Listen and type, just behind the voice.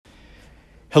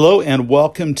Hello and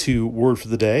welcome to Word for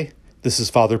the Day. This is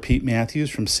Father Pete Matthews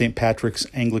from St. Patrick's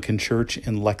Anglican Church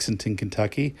in Lexington,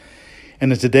 Kentucky.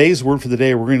 And in today's Word for the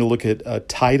Day, we're going to look at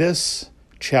Titus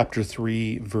chapter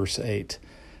 3, verse 8.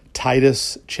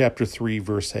 Titus chapter 3,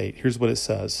 verse 8. Here's what it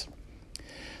says.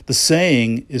 The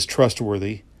saying is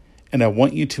trustworthy, and I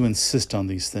want you to insist on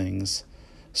these things,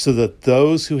 so that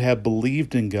those who have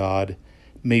believed in God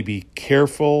may be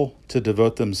careful to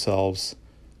devote themselves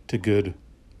to good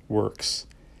works.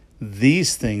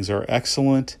 These things are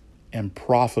excellent and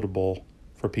profitable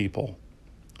for people.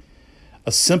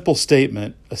 A simple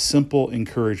statement, a simple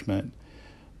encouragement.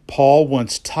 Paul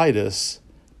wants Titus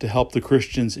to help the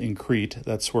Christians in Crete.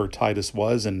 That's where Titus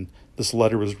was, and this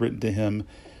letter was written to him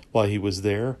while he was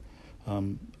there.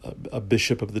 A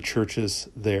bishop of the churches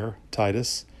there,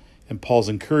 Titus. And Paul's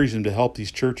encouraged him to help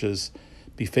these churches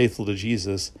be faithful to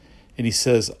Jesus. And he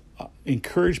says,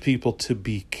 encourage people to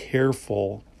be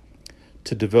careful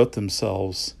to devote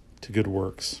themselves to good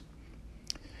works.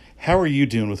 How are you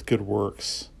doing with good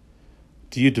works?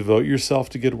 Do you devote yourself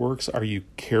to good works? Are you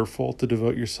careful to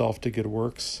devote yourself to good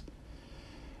works?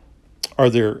 Are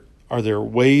there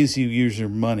ways you use your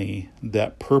money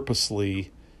that purposely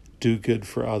do good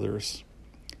for others?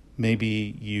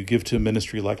 Maybe you give to a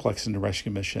ministry like Lexington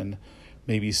Rescue Mission.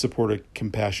 Maybe you support a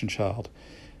compassion child.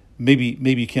 Maybe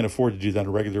you can't afford to do that on a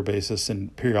regular basis,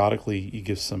 and periodically you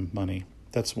give some money.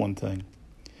 That's one thing.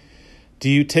 Do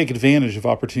you take advantage of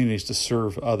opportunities to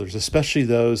serve others, especially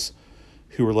those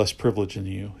who are less privileged than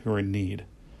you, who are in need?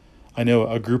 I know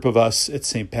a group of us at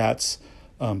St. Pat's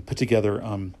put together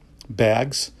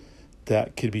bags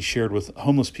that could be shared with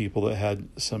homeless people that had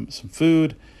some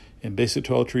food and basic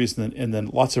toiletries, and then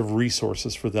lots of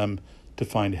resources for them to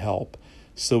find help.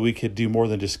 So we could do more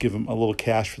than just give them a little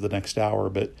cash for the next hour,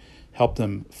 but help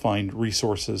them find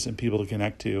resources and people to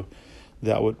connect to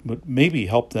that would maybe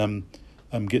help them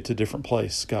get to a different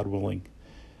place, God willing.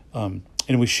 And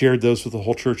we shared those with the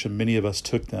whole church, and many of us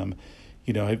took them.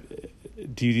 You know,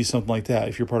 do you do something like that?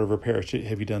 If you're part of our parish,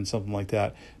 have you done something like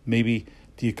that? Maybe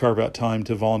do you carve out time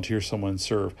to volunteer someone and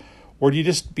serve? Or do you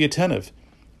just be attentive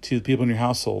to the people in your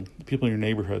household, the people in your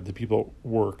neighborhood, the people at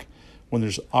work? When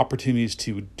there's opportunities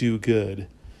to do good,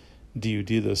 do you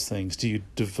do those things? Do you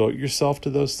devote yourself to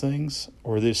those things?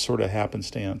 Or are they sort of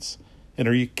happenstance? And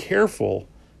are you careful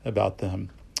about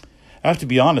them? I have to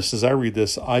be honest, as I read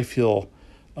this, I feel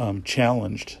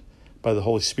challenged by the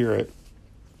Holy Spirit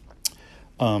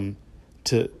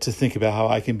to think about how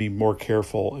I can be more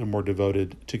careful and more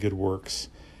devoted to good works.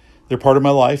 They're part of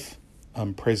my life,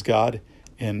 praise God,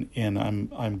 and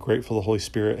I'm grateful the Holy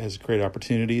Spirit has created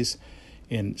opportunities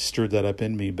and stirred that up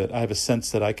in me, but I have a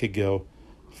sense that I could go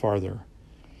farther.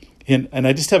 And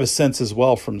I just have a sense as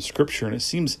well from Scripture, and it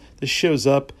seems this shows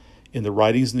up in the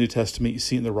writings of the New Testament. You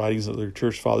see it in the writings of the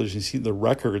church fathers. You see it in the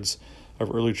records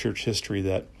of early church history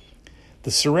that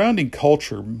the surrounding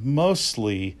culture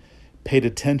mostly paid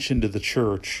attention to the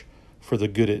church for the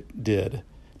good it did.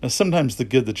 Now, sometimes the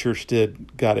good the church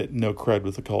did got it no cred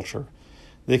with the culture.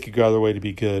 They could go their way to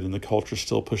be good, and the culture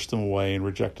still pushed them away and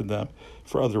rejected them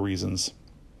for other reasons.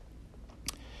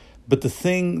 But the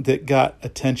thing that got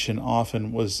attention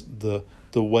often was the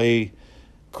way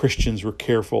Christians were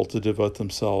careful to devote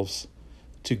themselves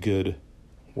to good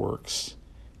works.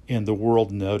 And the world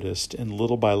noticed, and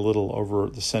little by little over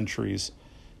the centuries,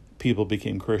 people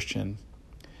became Christian.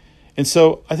 And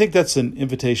so I think that's an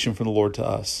invitation from the Lord to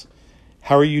us.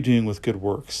 How are you doing with good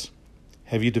works?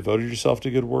 Have you devoted yourself to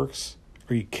good works?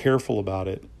 Are you careful about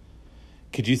it?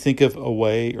 Could you think of a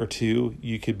way or two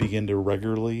you could begin to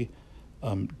regularly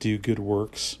do good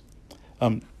works?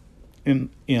 And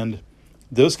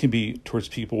those can be towards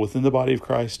people within the body of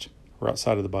Christ or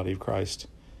outside of the body of Christ.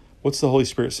 What's the Holy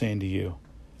Spirit saying to you?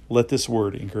 Let this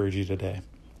word encourage you today.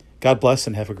 God bless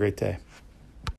and have a great day.